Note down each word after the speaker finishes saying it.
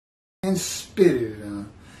and spitted on,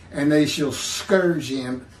 and they shall scourge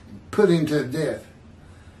him, put him to death.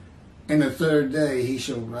 And the third day he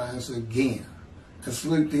shall rise again. That's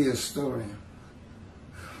Luke the historian.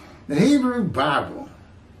 The Hebrew Bible,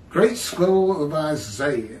 great scroll of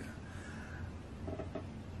Isaiah,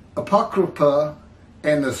 Apocrypha,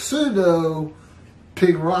 and the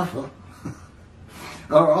pseudo-pigrapha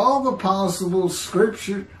are all the possible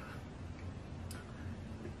scripture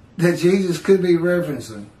that Jesus could be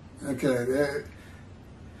referencing. Okay,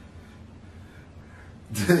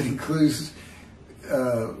 that includes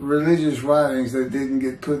religious writings that didn't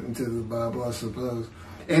get put into the Bible, I suppose.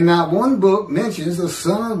 And not one book mentions the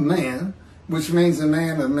Son of Man, which means a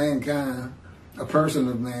man of mankind, a person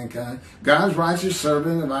of mankind, God's righteous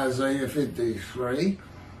servant of Isaiah 53,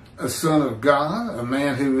 a son of God, a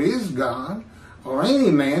man who is God, or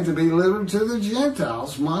any man to be delivered to the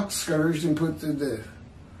Gentiles, mocked, scourged, and put to death.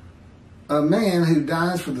 A man who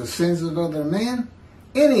dies for the sins of other men,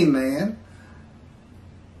 any man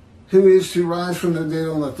who is to rise from the dead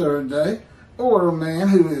on the third day, or a man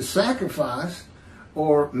who is sacrificed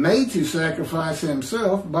or made to sacrifice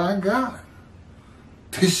himself by God.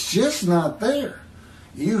 It's just not there.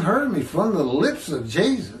 You heard me from the lips of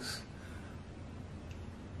Jesus.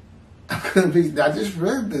 I just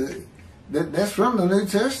read that's from the New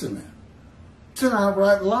Testament. It's an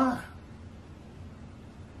outright lie.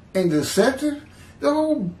 And deceptive, the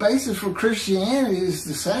whole basis for Christianity is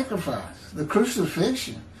the sacrifice, the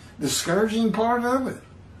crucifixion, the scourging part of it.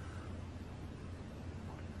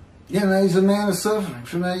 You know, he's a man of suffering.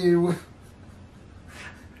 Familiar with?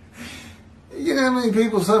 You know how many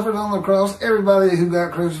people suffered on the cross? Everybody who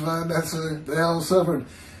got crucified, they all suffered.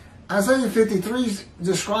 Isaiah 53 is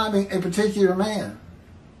describing a particular man.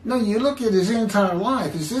 No, you look at his entire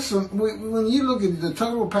life. When you look at the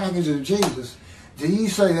total package of Jesus, do you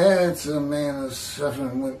say that's a man of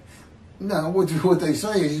suffering? No, what they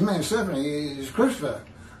say is he's a man of suffering. He's crucified.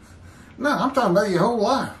 No, I'm talking about your whole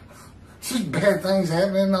life. It's just bad things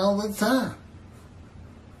happening all the time.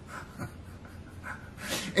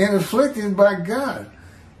 And afflicted by God.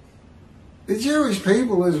 The Jewish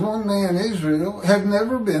people, as one man Israel, have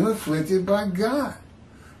never been afflicted by God.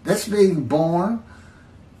 That's being born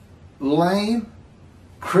lame,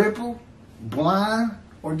 crippled, blind,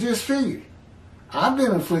 or disfigured. I've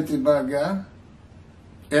been afflicted by God,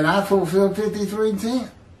 and I fulfilled 53:10.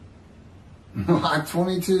 Like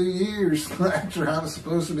 22 years after I was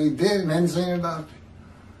supposed to be dead and hadn't seen a doctor.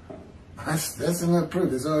 That's enough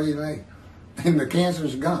proof. That's all you need. And the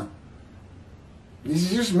cancer's gone.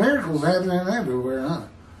 These are just miracles happening everywhere, huh?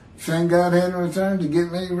 You think God hadn't returned to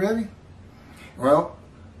get me ready? Well,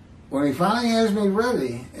 when he finally has me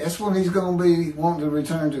ready, that's when he's going to be wanting to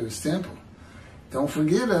return to his temple. Don't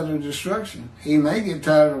forget utter destruction. He may get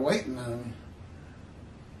tired of waiting on me.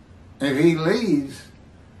 If he leaves,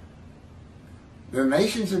 the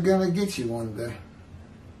nations are going to get you one day.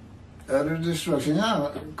 Utter destruction. Now,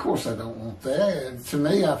 of course I don't want that. To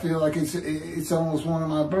me, I feel like it's almost one of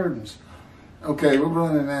my burdens. Okay, we're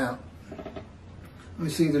running out. Let me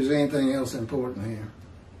see if there's anything else important here.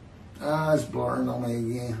 It's blurring on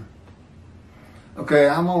me again. Okay,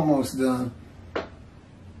 I'm almost done.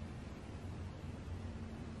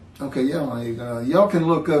 Okay, y'all can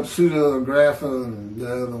look up pseudegrapha and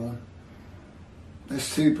the other one.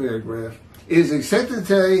 That's 2 paragraphs. It is accepted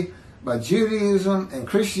today by Judaism and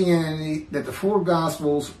Christianity that the 4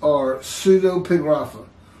 Gospels are pseudepigrapha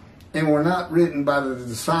and were not written by the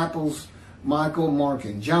disciples Michael, Mark,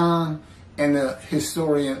 and John, and the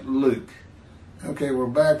historian Luke. Okay, we're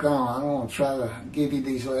back on. I'm going to try to give you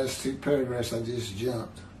these last 2 paragraphs I just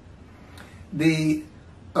jumped. The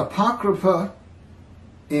Apocrypha,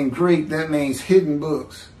 in Greek, that means hidden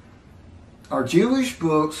books, are Jewish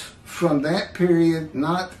books from that period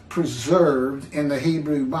not preserved in the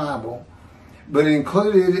Hebrew Bible, but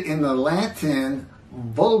included in the Latin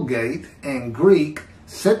Vulgate and Greek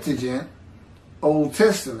Septuagint Old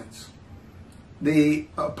Testaments. The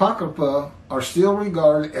Apocrypha are still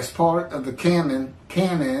regarded as part of the canon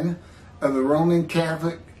of the Roman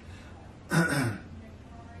Catholic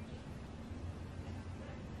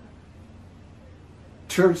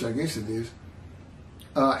Church, I guess it is,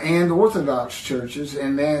 and Orthodox churches,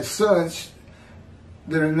 and as such,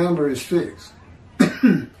 their number is fixed.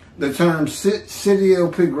 The term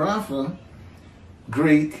pseudepigrapha,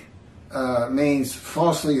 Greek, means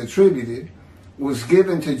falsely attributed, was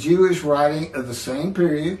given to Jewish writing of the same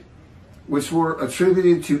period, which were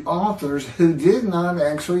attributed to authors who did not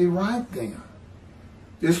actually write them.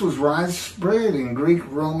 This was widespread in Greek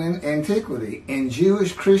Roman antiquity, in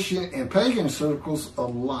Jewish, Christian, and pagan circles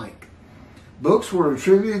alike. Books were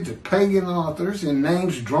attributed to pagan authors and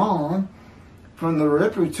names drawn from the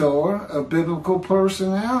repertoire of biblical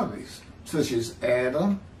personalities, such as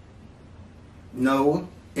Adam, Noah,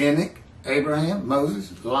 Enoch, Abraham,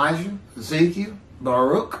 Moses, Elijah, Ezekiel,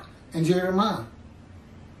 Baruch, and Jeremiah.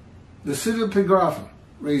 The pseudepigrapha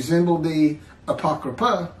resembled the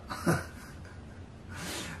apocrypha.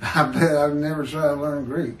 I bet I've never tried to learn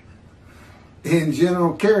Greek. In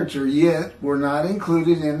general character, yet were not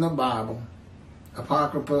included in the Bible,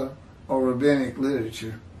 apocrypha, or rabbinic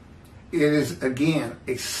literature. It is, again,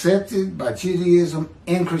 accepted by Judaism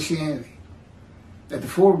and Christianity that the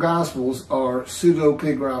four Gospels are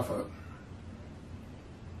pseudepigrapha,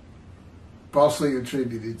 falsely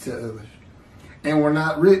attributed to others, and were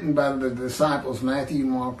not written by the disciples Matthew,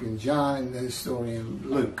 Mark, and John, and the historian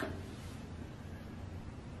Luke.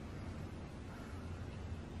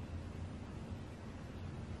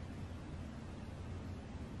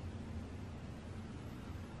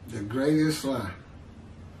 The greatest lie.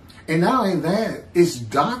 And not only that, it's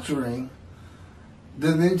doctoring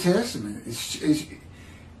the New Testament.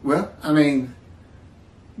 Well, I mean,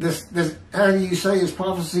 how do you say is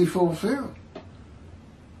prophecy fulfilled?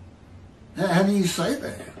 How do you say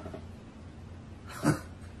that?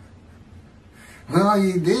 Well, all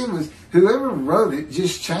you did was, whoever wrote it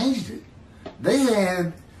just changed it. They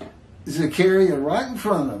had Zechariah right in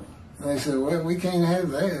front of them. And they said, well, we can't have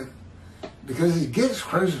that, because he gets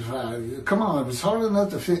crucified. Come on, it's hard enough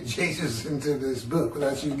to fit Jesus into this book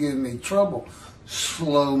without you giving me trouble,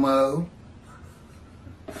 slow-mo.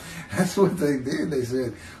 That's what they did. They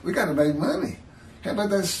said, we got to make money. How about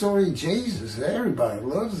that story of Jesus? Everybody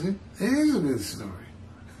loves it. It is a good story.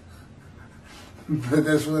 But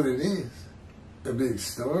that's what it is. A big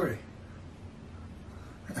story.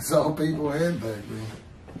 That's all people had back then.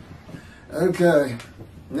 Okay,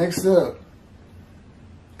 next up.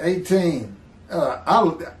 18.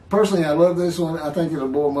 Personally, I love this one. I think it'll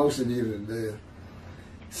bore most of you to death.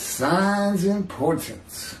 Signs and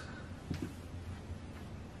portents.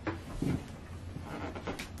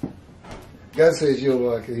 God says you'll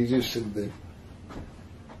like it. He just said that.